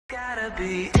Hey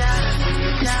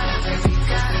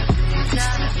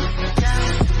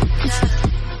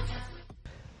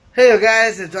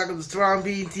guys, it's welcome to Strong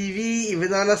Bean TV.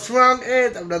 Even though I'm not strong,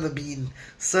 and I'm not a bean.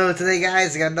 So today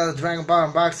guys, I got another Dragon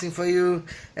Ball unboxing for you.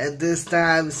 And this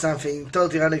time, something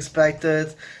totally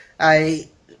unexpected. I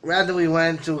randomly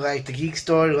went to like the geek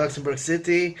store in Luxembourg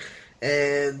City.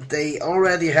 And they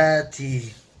already had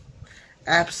the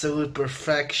absolute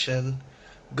perfection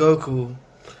GOKU.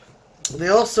 They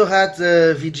also had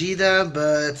the Vegeta,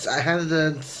 but I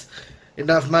hadn't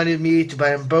enough money with me to buy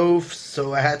them both,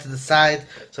 so I had to decide.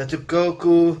 So I took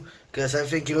GOKU because I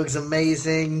think he looks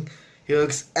amazing. He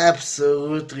looks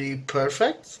absolutely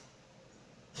perfect.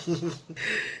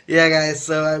 Yeah guys,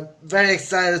 so I'm very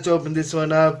excited to open this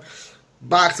one up.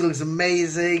 Box looks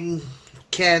amazing.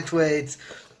 Can't wait.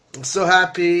 I'm so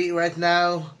happy right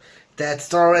now that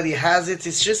store already has it.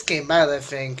 It just came out, I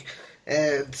think.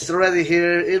 And it's already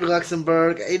here in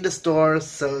Luxembourg, in the store,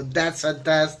 so that's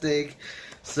fantastic.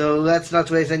 So let's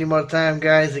not waste any more time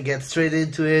guys and get straight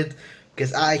into it,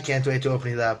 because I can't wait to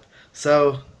open it up.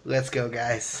 So let's go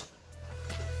guys.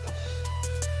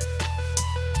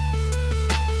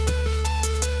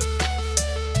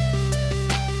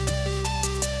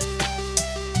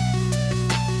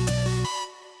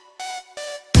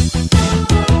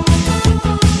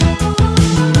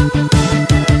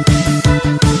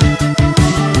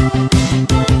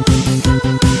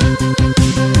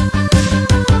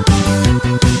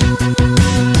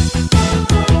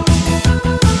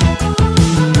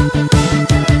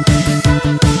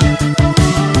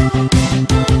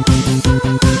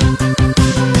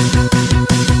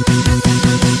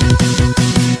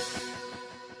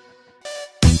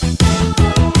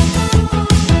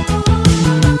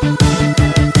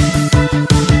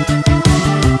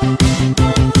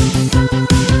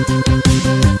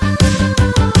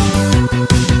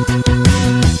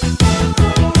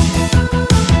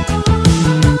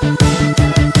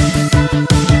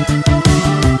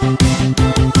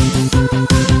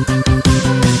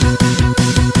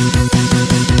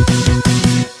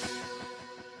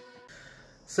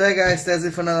 So hey guys, that's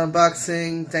it for another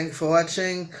unboxing. Thank you for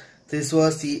watching. This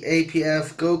was the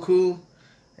APF GOKU,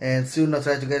 and soon I'll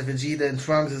try to get Vegeta and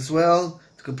Trunks as well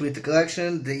to complete the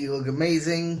collection. They look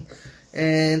amazing.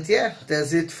 And yeah,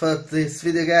 that's it for this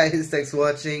video guys. Thanks for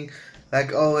watching.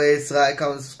 Like always, like,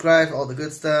 comment, subscribe, all the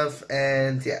good stuff.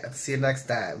 And yeah, see you next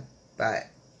time. Bye.